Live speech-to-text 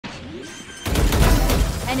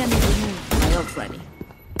Enemy removed. My ult ready.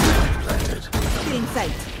 Healing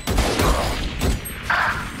sight.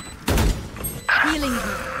 Healing you.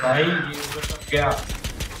 भाई ये सब क्या?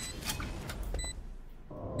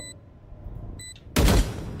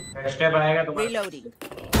 स्टेप आएगा तुम्हारा. Reloading.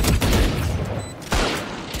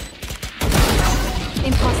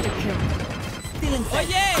 Imposter kill. Stealing sight. Oh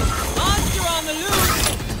yeah! Monster on the loose!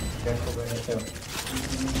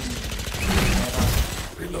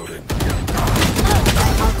 Reloading.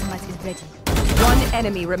 Ultimate is ready. One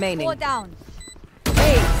enemy remaining. 4 down.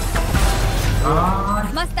 Ace.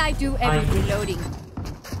 Must I do every reloading?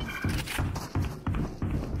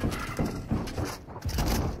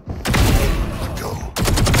 Go.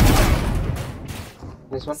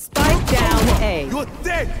 This one. Spike down A. You're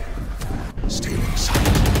dead. Stealing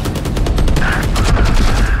sight.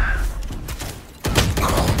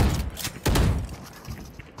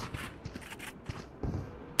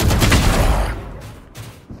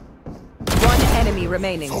 One enemy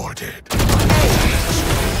remaining. Four dead.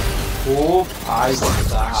 Oh, I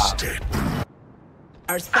One's dead.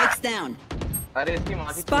 Our spikes down. अरे इसकी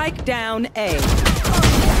माँ की Spike down A.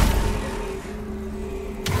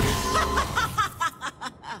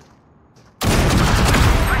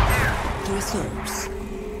 Three souls.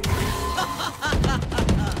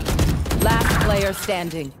 Last player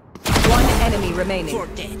standing. One enemy remaining. 4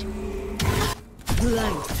 dead.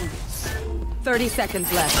 Blind fools. 30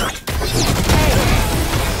 seconds left.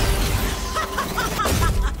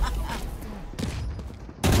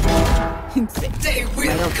 They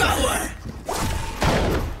will cover.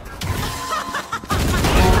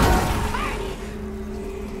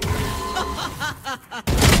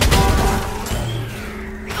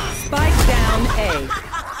 Spike down A.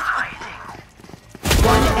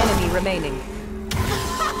 One enemy remaining.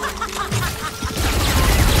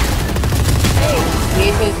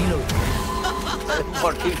 ये पे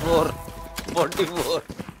 44.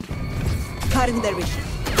 Cutting their vision.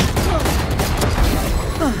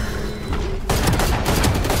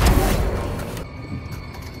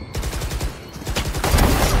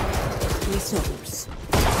 Three souls.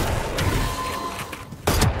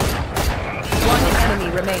 One enemy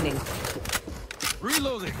remaining.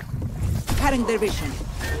 Reloading. Cutting their vision.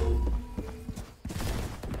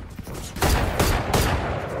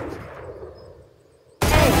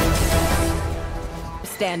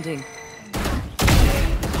 Standing.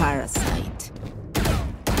 Parasite.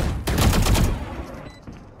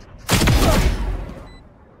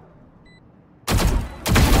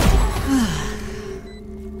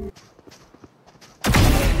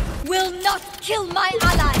 Will not kill my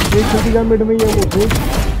ally. एक छोटी gun mid में ये वो देख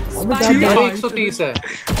अरे 130 है.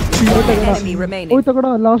 One enemy remaining. ओए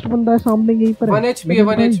तगड़ा लास्ट बंदा है सामने यहीं पर 1 HP है,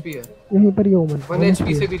 1 HP है. यहीं पर ही ओमन 1 HP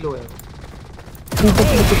से भी लो है.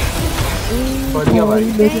 बढ़िया भाई.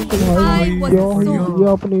 लेकिन तुम्हारी ये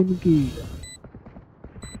आपने इनकी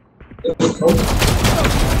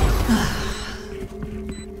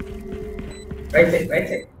right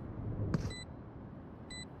side.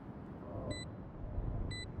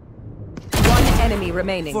 One enemy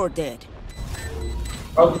remaining. 4 dead.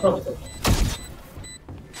 Out.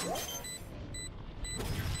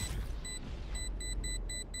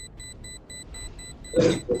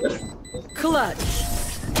 Clutch.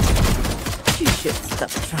 You should stop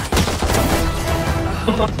trying.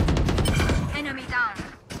 Enemy down.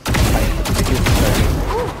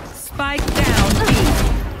 Spike down B.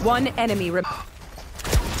 One enemy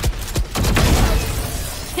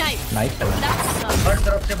Nice. हर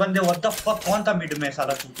तरफ से बंदे. What the fuck? कौन था मिड में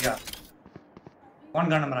साला चूतिया? कौन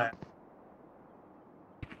गन मारा है?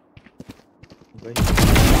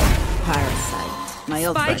 Parasite. My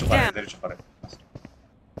ult Spike ready. down.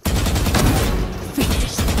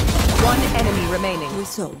 One enemy remaining. Three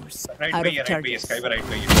souls. Right Out पे of ये, right पे ये, charges. sky पे right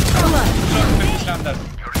पे ये.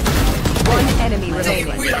 One enemy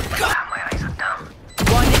remaining.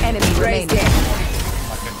 One enemy remaining.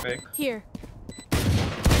 Market पे. Here.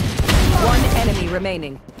 One enemy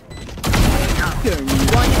remaining.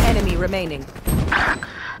 One enemy remaining.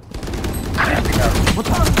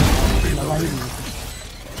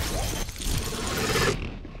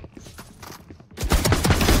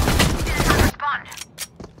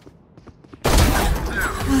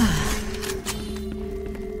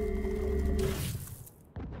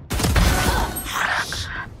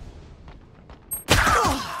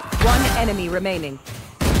 One enemy remaining.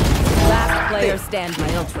 Last player standing.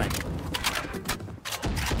 My ult ready.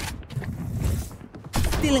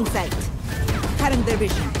 Stealing sight. Cutting their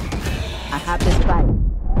vision. I have the spike.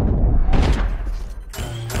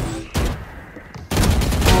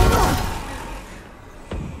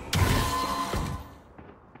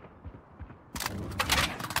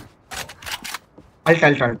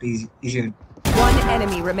 Alt. Easy. One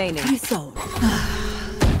enemy remaining. Resolve.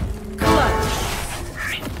 Clutch.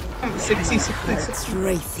 Hearts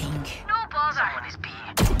racing. No bother. Someone is B.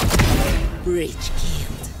 Bridge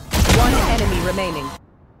killed. One enemy remaining.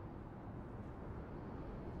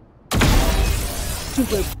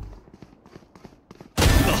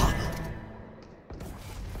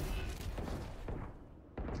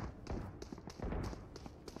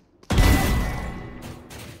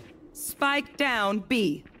 Spike down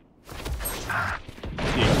B.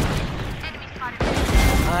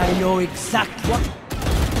 I know exactly what.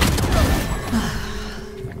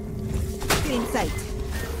 Still in sight.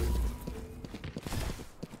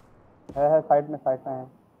 है side में है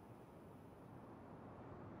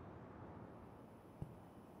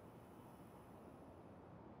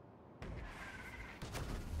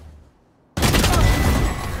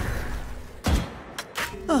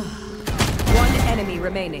One enemy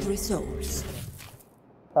remaining. Resolves.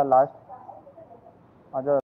 Sir last आ जाओ